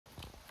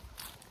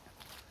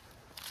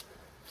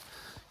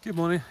Good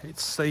morning,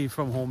 it's Steve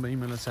from Hornby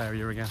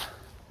Militaria again.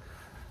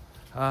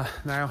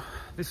 Now,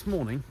 this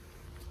morning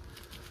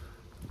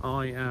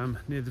I am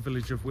near the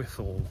village of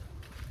Wythall.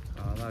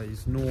 That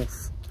is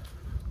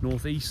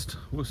northeast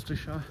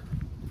Worcestershire.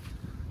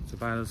 It's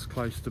about as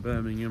close to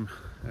Birmingham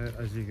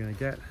as you're going to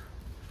get.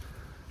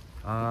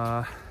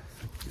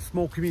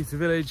 Small community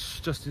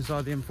village just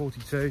inside the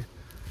M42.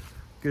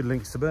 Good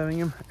links to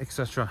Birmingham,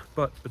 etc.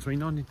 But between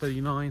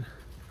 1939 and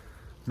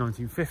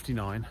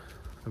 1959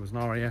 there was an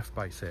RAF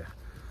base here,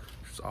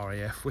 which was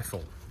RAF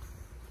Wythall.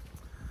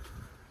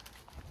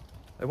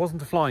 There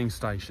wasn't a flying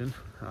station,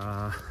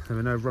 there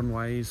were no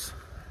runways,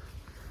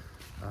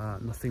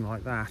 nothing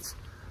like that.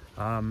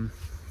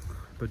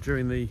 But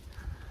during the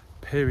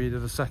period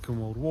of the Second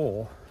World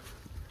War,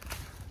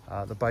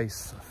 the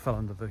base fell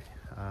under the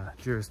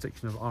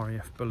jurisdiction of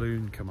RAF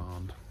Balloon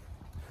Command.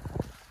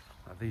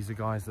 These are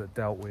guys that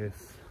dealt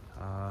with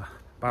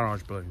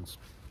barrage balloons.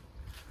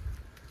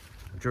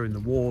 During the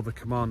war, the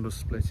command was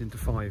split into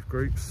 5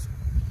 groups.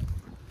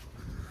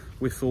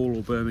 Wythall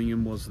or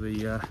Birmingham was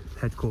the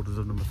headquarters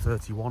of number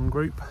 31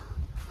 group,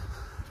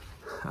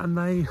 and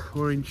they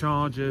were in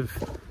charge of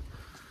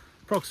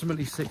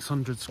approximately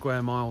 600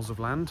 square miles of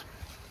land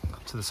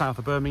to the south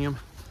of Birmingham,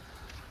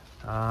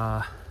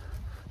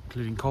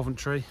 including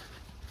Coventry.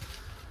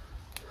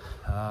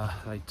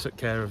 They took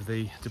care of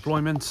the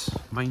deployment,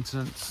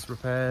 maintenance,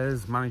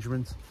 repairs,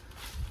 management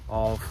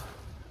of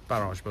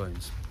barrage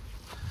balloons.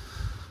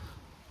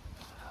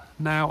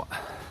 Now,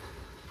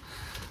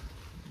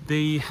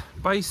 the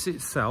base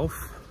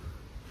itself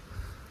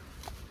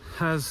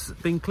has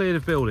been cleared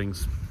of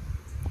buildings.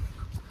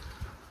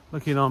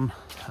 Looking on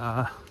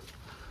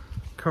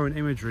current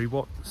imagery,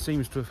 what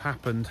seems to have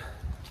happened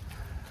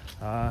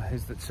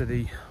is that to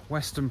the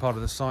western part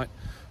of the site,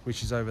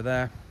 which is over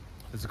there,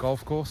 there's a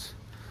golf course.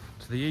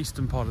 To the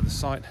eastern part of the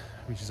site,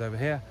 which is over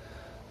here,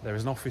 there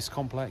is an office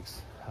complex,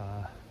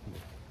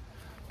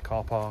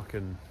 car park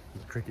and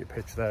a cricket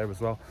pitch there as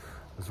well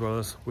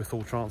as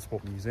Wythall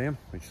Transport Museum,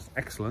 which is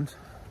excellent.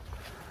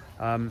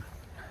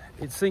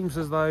 It seems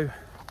as though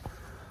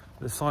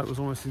the site was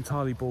almost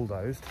entirely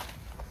bulldozed,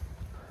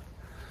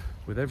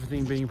 with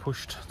everything being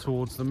pushed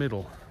towards the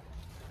middle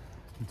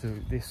into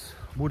this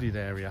wooded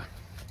area.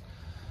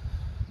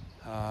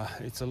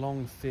 It's a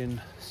long,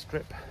 thin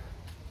strip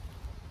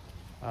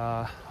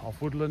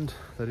of woodland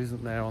that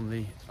isn't there on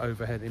the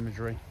overhead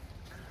imagery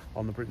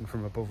on the Britain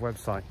from Above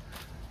website.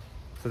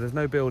 So there's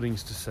no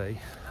buildings to see.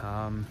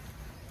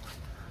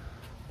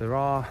 There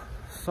are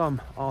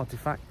some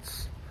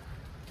artifacts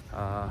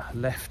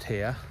left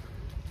here,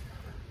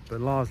 but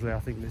largely I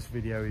think this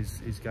video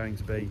is going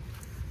to be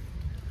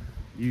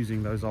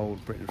using those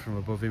old Britain from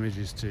Above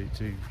images to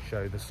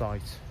show the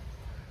site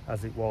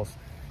as it was.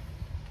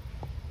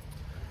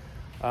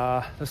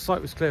 The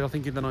site was cleared, I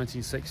think, in the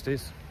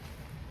 1960s.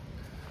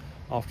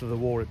 After the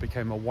war, it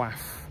became a WAF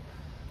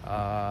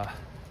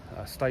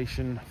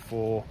station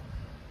for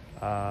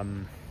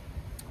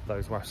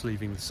those WAFs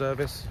leaving the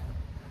service.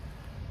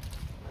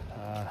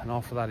 And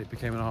after that, it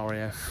became an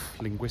RAF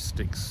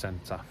linguistics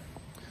centre.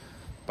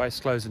 Base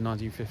closed in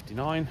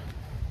 1959,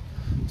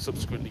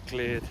 subsequently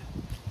cleared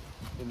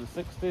in the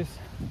 60s.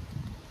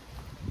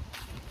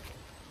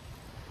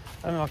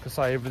 And like I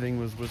say, everything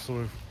was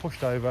sort of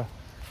pushed over,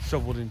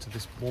 shoveled into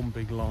this one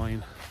big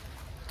line.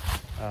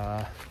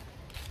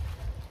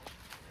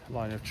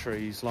 Line of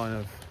trees, line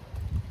of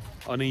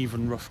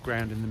uneven rough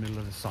ground in the middle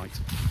of the site.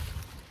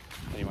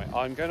 Anyway,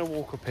 I'm going to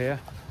walk up here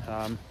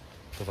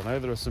because I know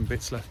there are some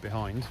bits left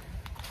behind,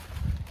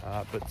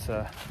 but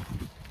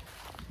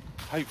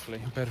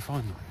hopefully I'll be able to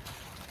find them.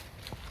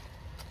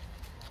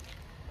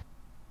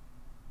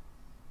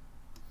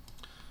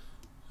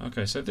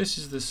 Okay, so this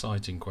is the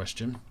site in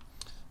question.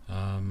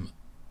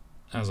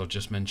 As I've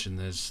just mentioned,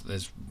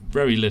 there's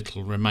very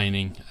little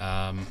remaining,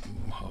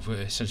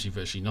 essentially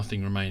virtually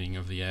nothing remaining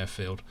of the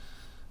airfield,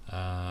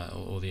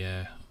 or the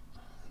air,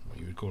 what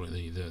you would call it,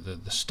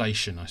 the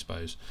station, I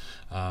suppose.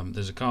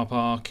 There's a car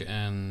park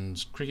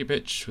and cricket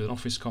pitch with an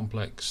office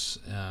complex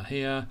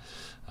here.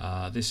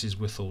 This is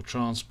Wythall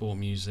Transport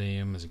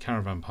Museum. There's a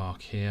caravan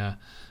park here,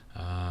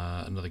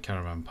 another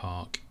caravan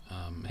park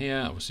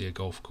here, obviously a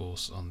golf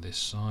course on this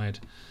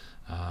side.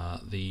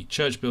 The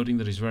church building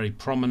that is very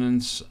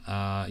prominent,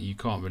 you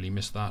can't really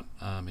miss that,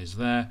 is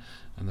there,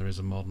 and there is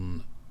a more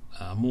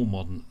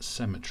modern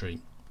cemetery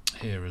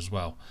here as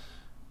well.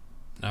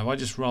 Now if I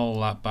just roll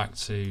that back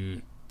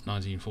to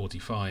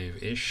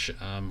 1945-ish,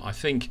 I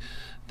think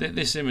that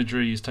this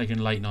imagery is taken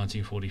late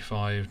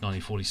 1945,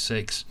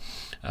 1946.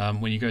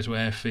 When you go to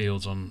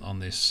airfields on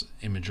this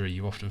imagery,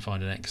 you often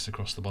find an X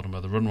across the bottom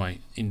of the runway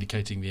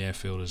indicating the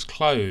airfield is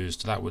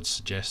closed. That would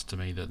suggest to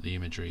me that the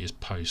imagery is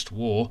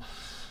post-war.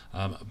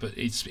 But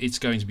it's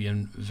going to be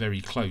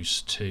very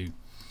close to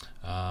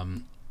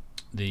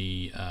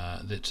the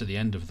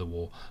end of the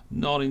war.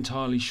 Not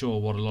entirely sure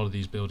what a lot of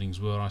these buildings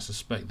were. I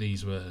suspect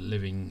these were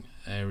living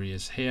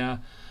areas here.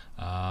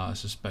 I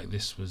suspect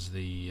this was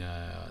the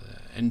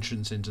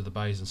entrance into the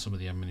base and some of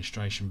the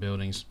administration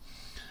buildings.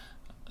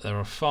 There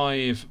are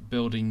 5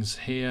 buildings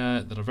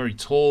here that are very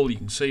tall. You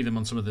can see them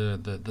on some of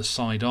the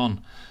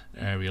side-on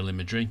aerial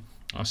imagery.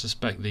 I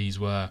suspect these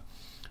were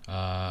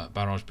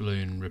barrage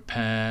balloon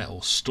repair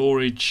or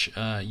storage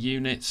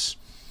units,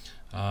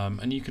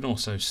 and you can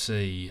also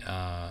see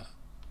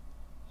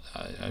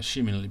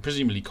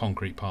presumably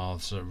concrete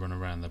paths that run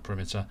around the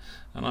perimeter,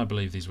 and I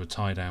believe these were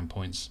tie-down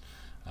points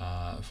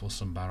for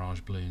some barrage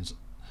balloons.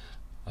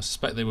 I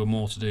suspect they were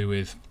more to do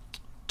with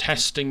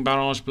testing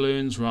barrage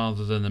balloons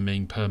rather than them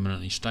being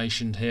permanently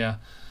stationed here.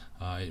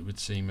 It would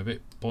seem a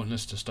bit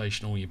pointless to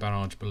station all your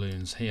barrage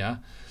balloons here,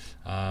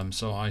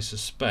 so I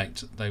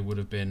suspect they would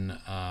have been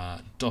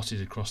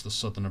dotted across the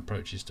southern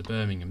approaches to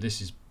Birmingham.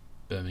 This is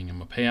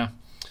Birmingham up here.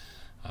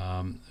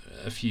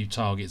 A few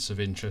targets of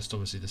interest,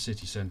 obviously the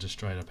city centre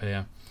straight up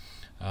here.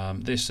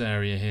 This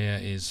area here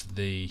is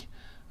the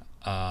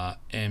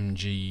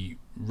MG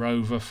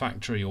Rover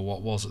factory, or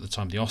what was at the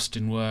time the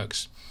Austin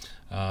Works.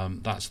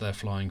 That's their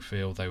flying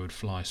field. They would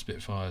fly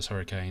Spitfires,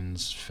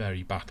 Hurricanes,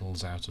 Ferry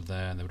Battles out of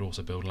there, and they would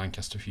also build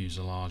Lancaster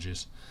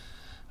fuselages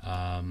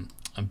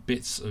and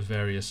bits of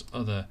various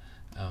other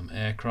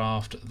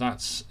aircraft.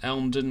 That's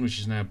Elmdon, which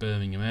is now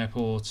Birmingham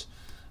Airport,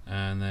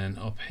 and then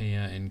up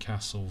here in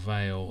Castle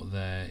Vale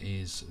there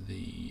is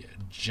the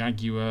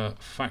Jaguar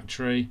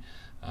factory.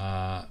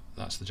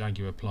 That's the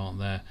Jaguar plant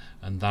there,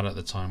 and that at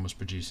the time was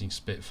producing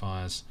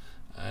Spitfires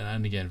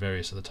and again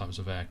various other types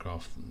of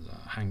aircraft.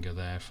 Hangar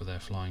there for their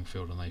flying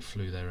field, and they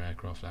flew their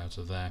aircraft out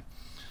of there.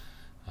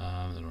 There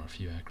are a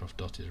few aircraft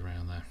dotted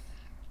around there.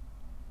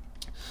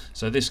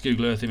 So this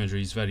Google Earth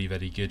imagery is very,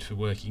 very good for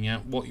working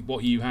out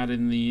what you had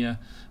in the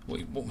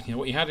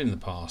what you had in the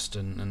past,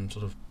 and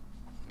sort of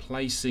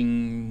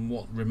placing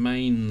what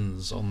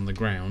remains on the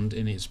ground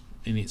in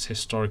its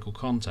historical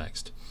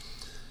context.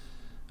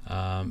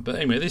 But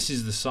anyway, this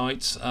is the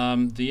site.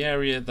 The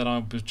area that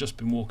I've just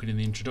been walking in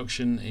the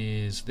introduction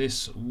is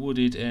this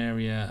wooded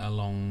area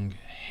along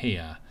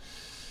here.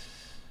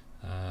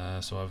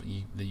 So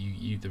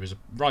there is a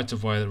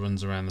right-of-way that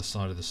runs around the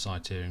side of the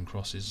site here and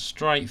crosses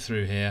straight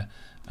through here,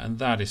 and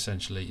that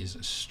essentially is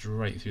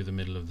straight through the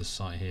middle of the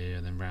site here,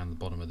 and then round the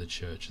bottom of the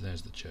church.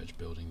 There's the church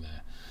building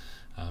there.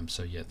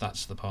 So yeah,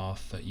 that's the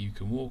path that you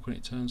can walk when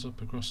it turns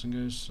up across and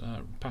goes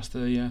past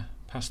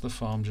the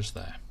farm just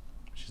there,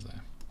 which is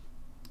there.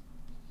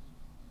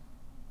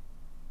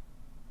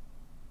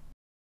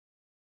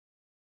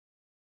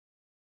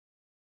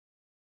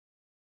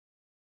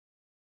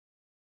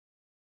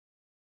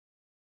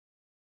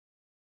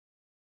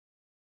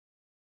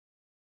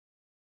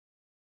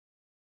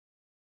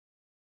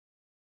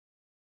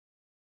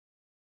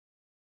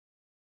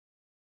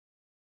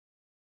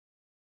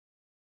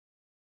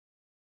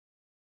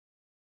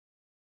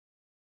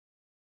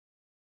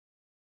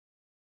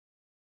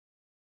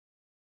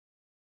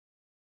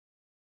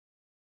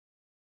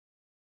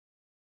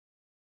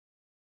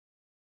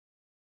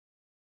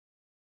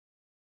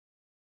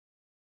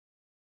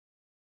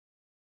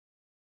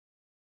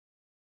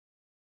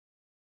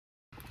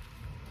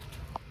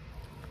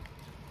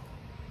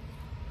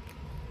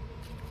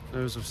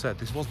 As I've said,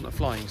 this wasn't a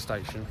flying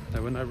station.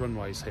 There were no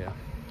runways here.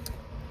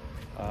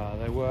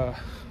 There were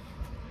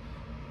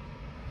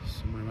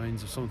some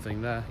remains of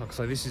something there. Like I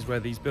say, this is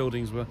where these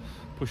buildings were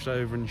pushed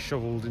over and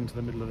shoveled into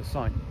the middle of the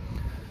site.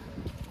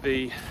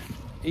 The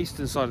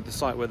eastern side of the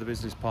site, where the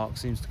business park,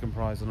 seems to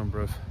comprise a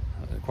number of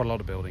quite a lot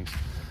of buildings.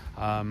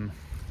 I know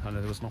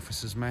there was an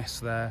officers'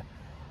 mess there.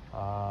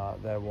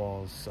 There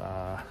was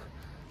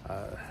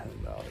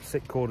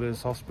sick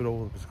quarters,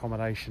 hospital, there was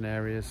accommodation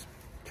areas,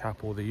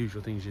 chapel, the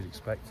usual things you'd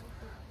expect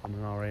on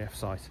an RAF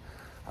site.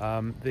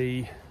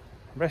 The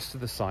rest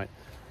of the site,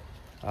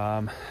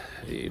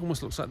 it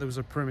almost looks like there was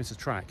a perimeter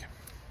track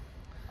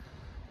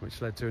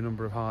which led to a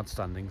number of hard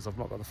standings. I've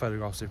not got the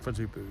photographs in front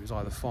of me, but it was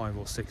either 5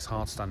 or 6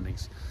 hard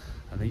standings,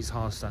 and these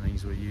hard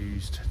standings were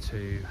used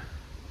to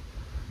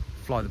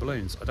fly the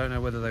balloons. I don't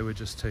know whether they were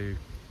just to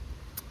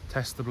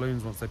test the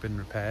balloons once they've been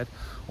repaired,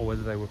 or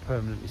whether they were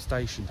permanently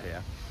stationed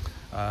here,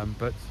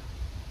 but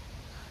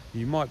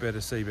you might be able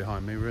to see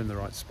behind me, we're in the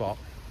right spot.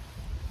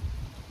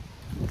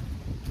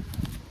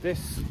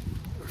 This,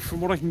 from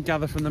what I can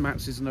gather from the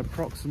maps, is an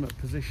approximate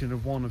position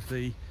of one of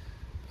the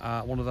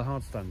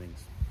hard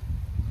standings.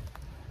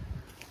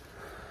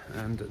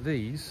 And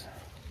these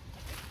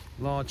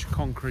large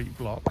concrete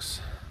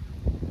blocks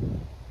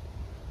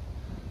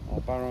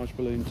are barrage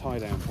balloon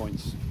tie-down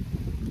points.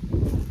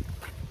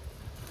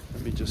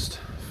 Let me just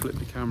flip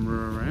the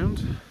camera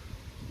around.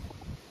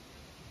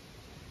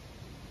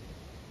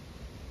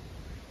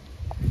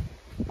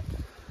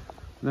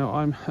 Now,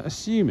 I'm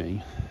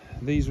assuming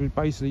these were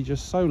basically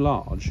just so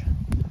large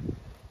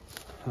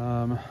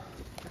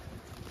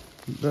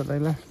that they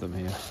left them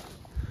here.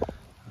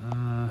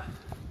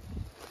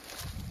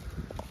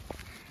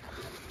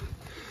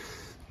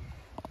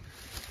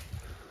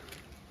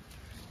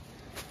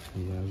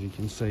 Yeah, as you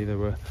can see,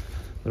 there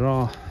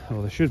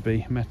should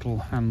be metal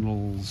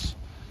handles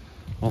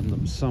on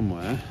them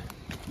somewhere.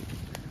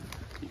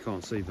 You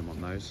can't see them on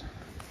those.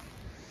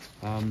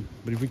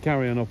 But if we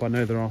carry on up, I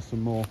know there are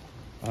some more.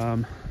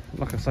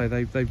 Like I say,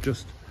 they've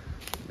just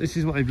this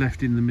is what they've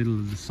left in the middle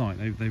of the site.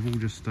 They've all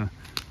just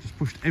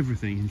pushed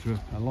everything into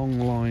a long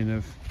line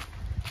of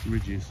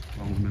ridges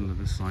along the middle of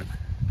this site.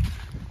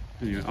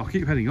 Anyway, I'll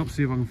keep heading up,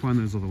 see if I can find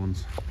those other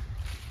ones.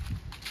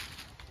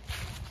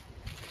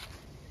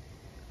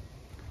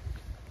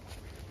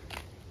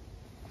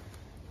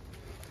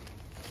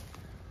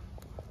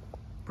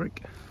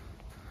 Brick.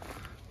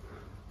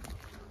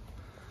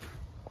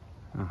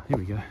 Ah, here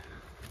we go.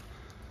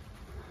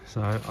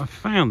 So I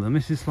found them.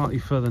 This is slightly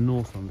further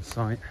north on the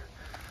site.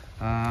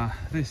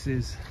 This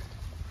is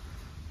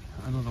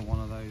another one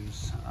of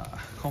those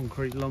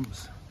concrete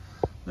lumps.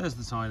 There's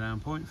the tie down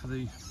point for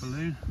the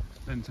balloon. It's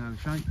bent out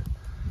of shape.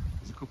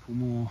 There's a couple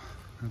more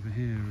over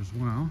here as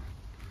well.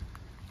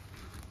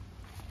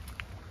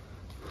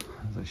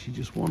 There's actually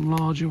just one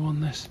larger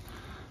one, this.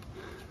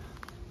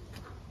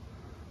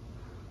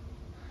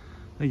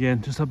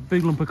 Again, just a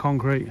big lump of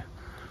concrete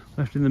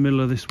left in the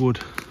middle of this wood.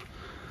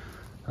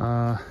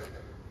 Where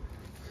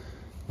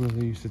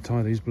they used to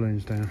tie these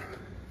balloons down.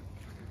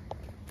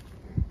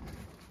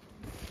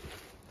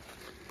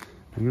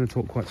 I'm going to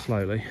talk quite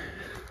slowly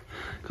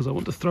because I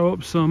want to throw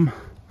up some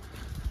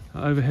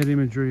overhead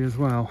imagery as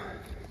well.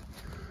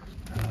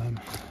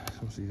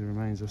 Obviously the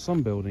remains of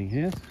some building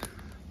here.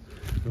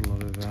 Got a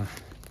lot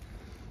of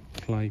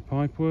clay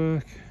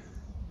pipework,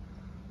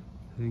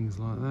 things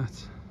like that.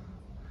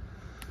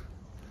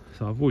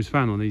 So I've always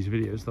found on these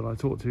videos that I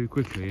talk too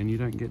quickly and you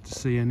don't get to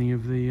see any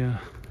of the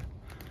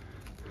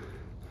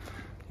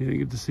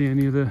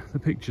the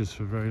pictures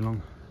for very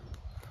long.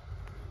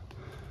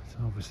 So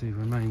obviously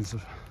remains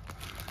of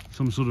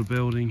some sort of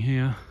building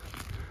here,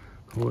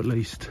 or at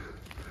least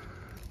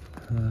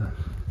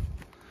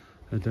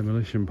a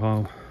demolition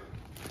pile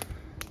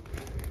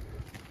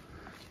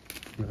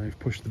where they've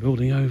pushed the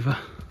building over.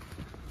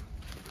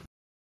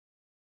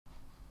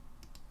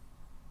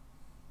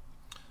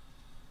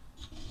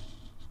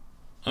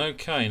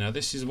 Okay, now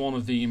this is one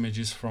of the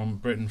images from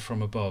Britain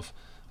from Above.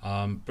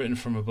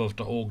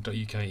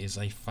 BritainFromAbove.org.uk is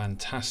a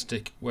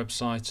fantastic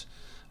website.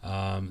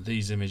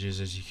 These images,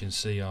 as you can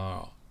see,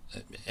 are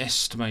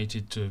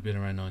estimated to have been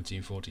around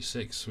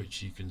 1946,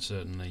 which you can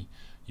certainly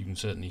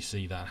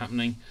see that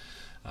happening.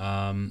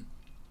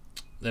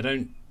 They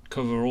don't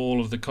cover all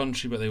of the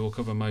country, but they will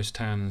cover most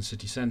town and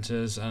city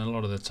centres, and a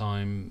lot of the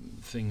time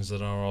things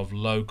that are of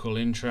local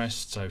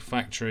interest, so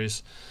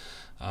factories,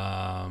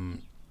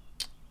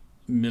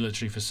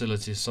 military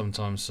facilities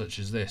sometimes, such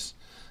as this.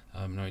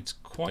 Now it's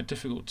quite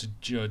difficult to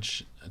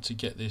judge to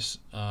get this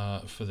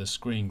for the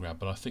screen grab,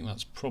 but I think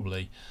that's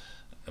probably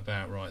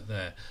about right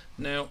there.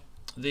 Now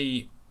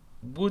the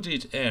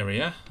wooded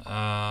area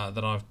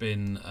that I've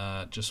been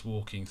just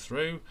walking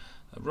through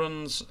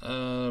runs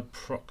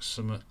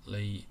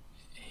approximately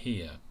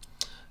here.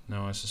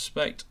 Now I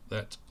suspect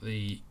that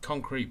the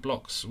concrete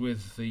blocks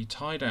with the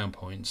tie down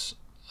points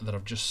that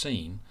I've just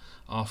seen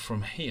are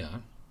from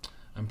here,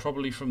 and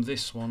probably from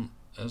this one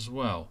as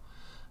well.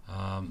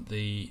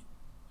 The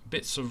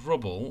bits of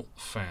rubble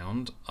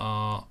found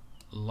are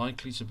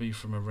likely to be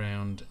from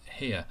around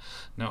here.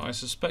 Now I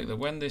suspect that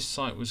when this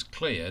site was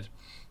cleared,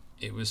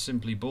 it was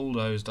simply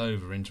bulldozed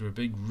over into a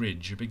big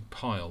ridge, a big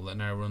pile that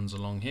now runs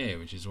along here,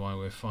 which is why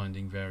we're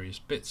finding various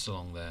bits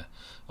along there.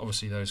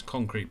 Obviously those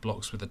concrete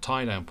blocks with the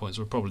tie down points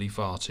were probably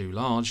far too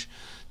large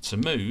to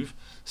move,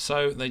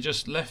 so they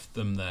just left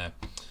them there.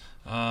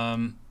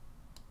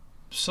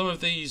 Some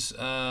of these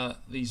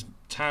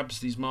tabs,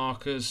 these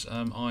markers,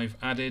 I've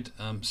added.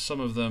 Some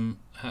of them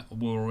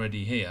were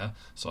already here,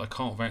 so I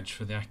can't vouch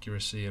for the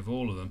accuracy of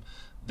all of them.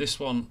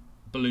 This one,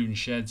 balloon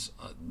sheds,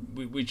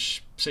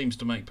 which seems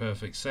to make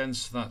perfect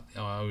sense. That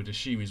I would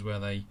assume is where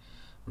they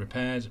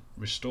repaired,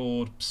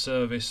 restored,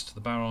 serviced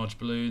the barrage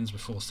balloons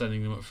before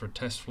sending them up for a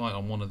test flight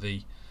on one of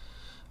the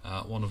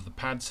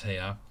pads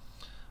here.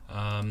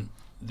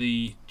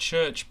 The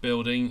church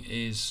building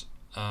is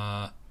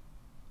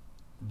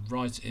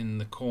right in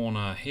the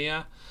corner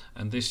here,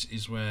 and this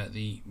is where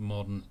the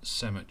modern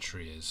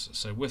cemetery is.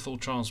 So Wythall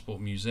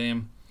Transport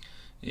Museum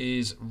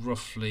is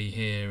roughly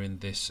here in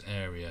this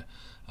area.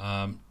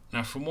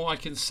 Now from what I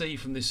can see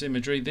from this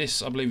imagery,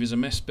 this I believe is a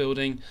mess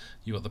building.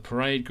 You've got the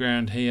parade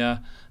ground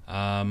here.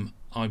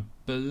 I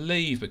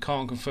believe, but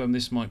can't confirm,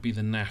 this might be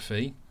the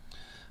NAFI.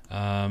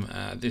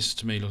 This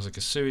to me looks like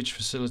a sewage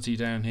facility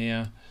down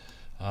here.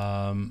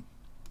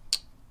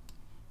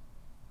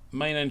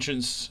 Main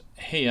entrance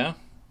here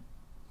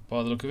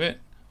by the look of it,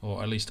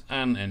 or at least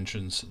an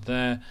entrance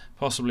there,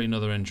 possibly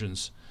another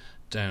entrance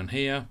down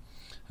here.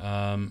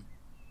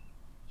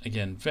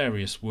 Again,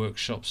 various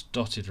workshops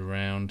dotted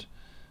around.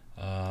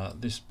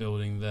 This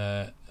building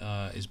there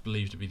is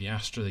believed to be the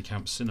Astra, the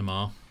Camp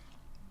Cinema,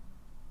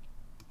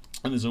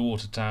 and there's a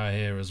water tower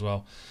here as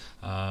well.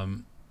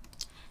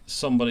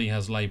 Somebody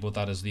has labelled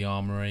that as the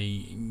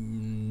Armoury.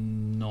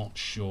 Not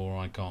sure,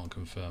 I can't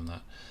confirm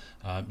that.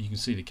 You can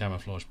see the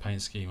camouflage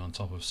paint scheme on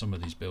top of some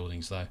of these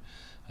buildings though,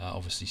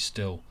 obviously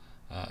still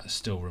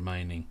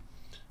remaining.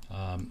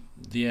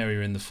 The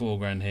area in the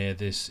foreground here,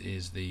 this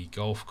is the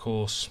golf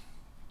course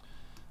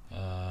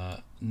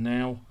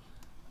now.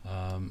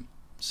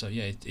 So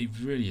yeah, it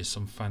really is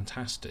some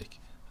fantastic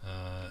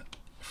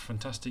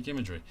Fantastic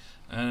imagery,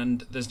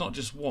 and there's not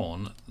just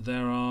one,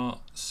 there are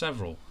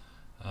several.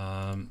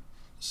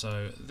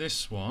 So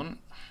this one,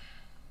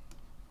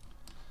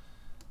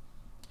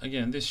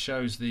 again, this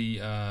shows the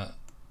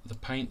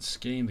paint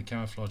scheme, the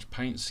camouflage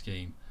paint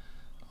scheme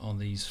on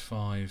these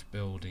 5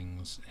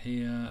 buildings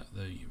here,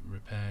 the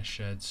repair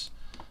sheds.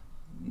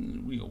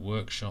 We got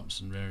workshops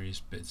and various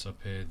bits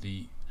up here.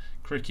 The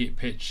cricket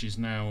pitch is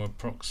now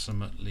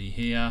approximately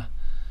here.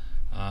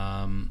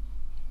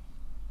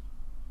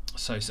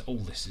 So all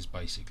this is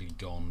basically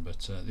gone,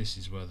 but this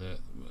is where the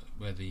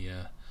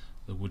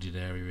wooded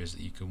area is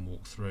that you can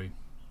walk through.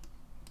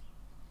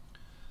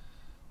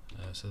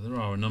 So there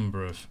are a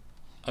number of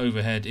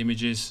overhead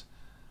images.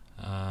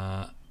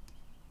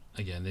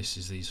 Again, this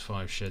is these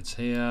 5 sheds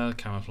here,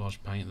 camouflage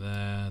paint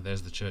there.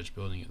 There's the church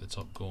building at the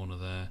top corner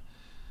there.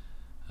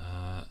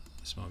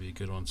 This might be a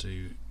good one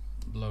to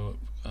blow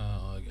up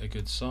a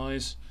good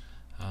size.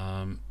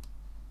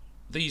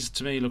 These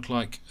to me look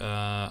like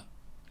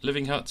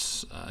living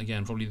huts.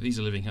 Again, probably these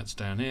are living huts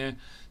down here.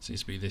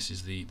 Seems to be this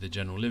is the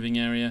general living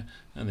area,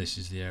 and this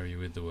is the area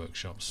with the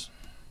workshops.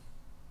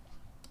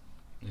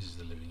 This is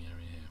the living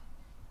area here.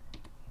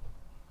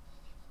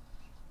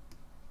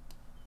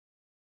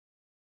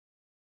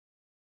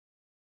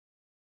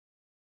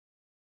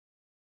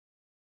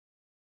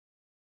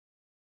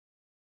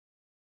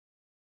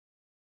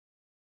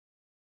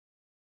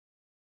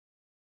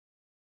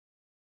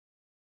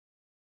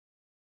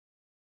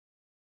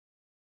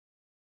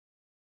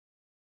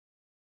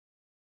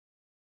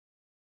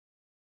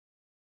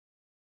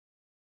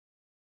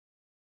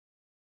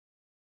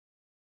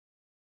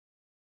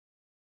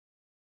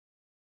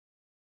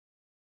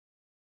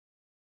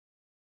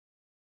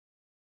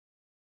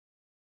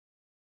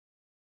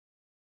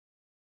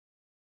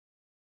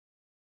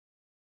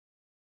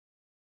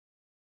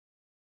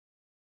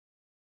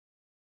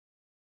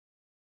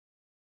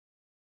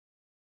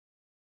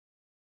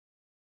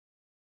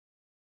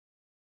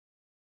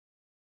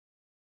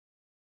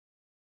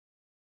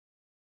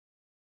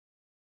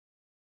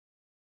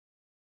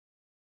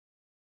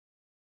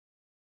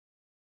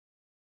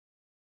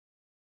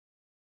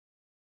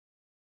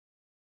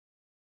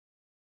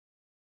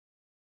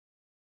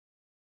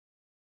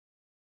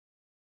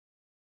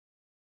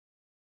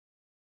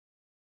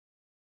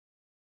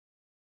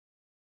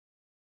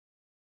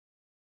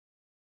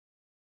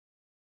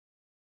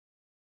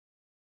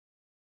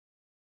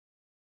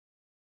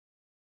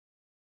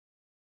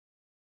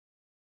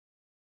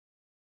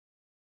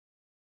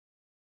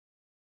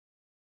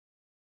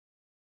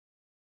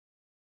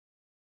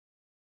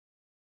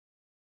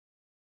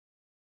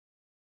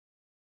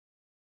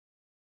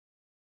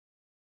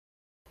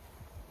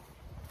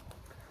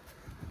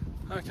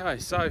 Okay,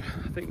 so I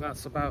think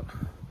that's about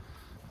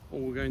all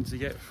we're going to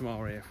get from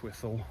RAF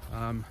Wythall.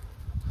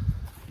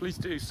 Please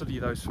do study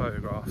those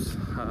photographs.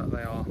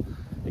 They are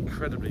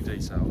incredibly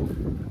detailed,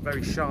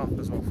 very sharp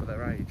as well for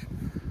their age.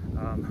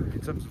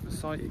 In terms of the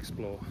site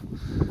explore,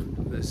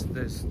 there's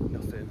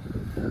nothing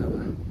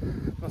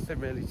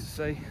really to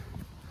see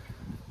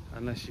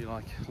unless you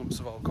like lumps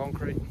of old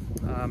concrete.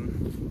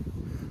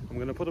 I'm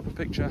going to put up a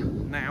picture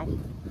now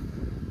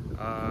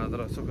that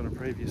I took on a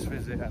previous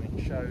visit, and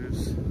it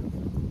shows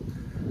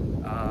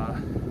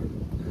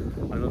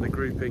another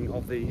grouping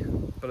of the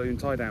balloon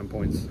tie-down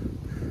points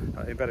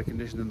in better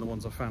condition than the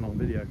ones I found on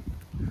video.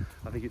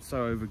 I think it's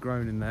so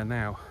overgrown in there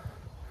now,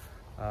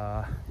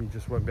 you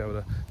just won't be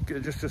able to,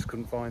 just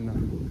couldn't find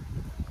them.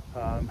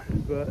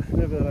 But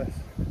nevertheless,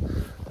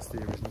 that's the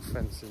original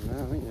fence in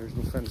there. I think the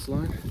original fence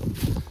line.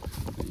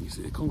 You can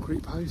see a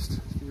concrete post,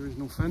 the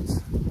original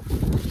fence,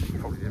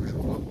 probably the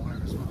original barbed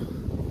wire as well.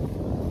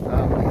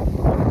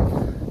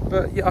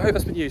 But yeah, I hope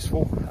that's been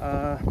useful.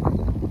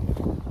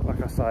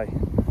 Like I say,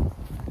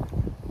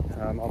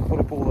 I'll put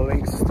up all the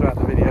links throughout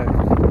the video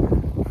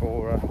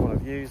for what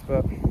I've used,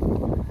 but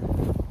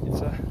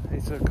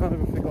it's a kind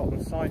of a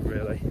forgotten site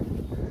really.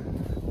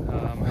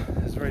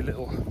 There's very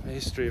little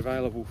history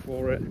available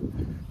for it.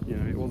 You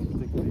know, it wasn't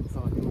particularly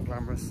exciting or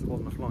glamorous, it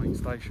wasn't a flying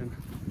station.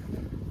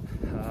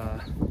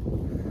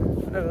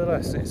 But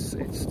nevertheless,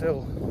 it's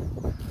still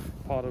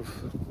part of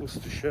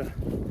Worcestershire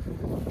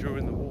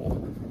during the war.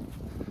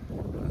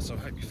 So I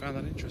hope you found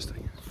that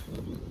interesting.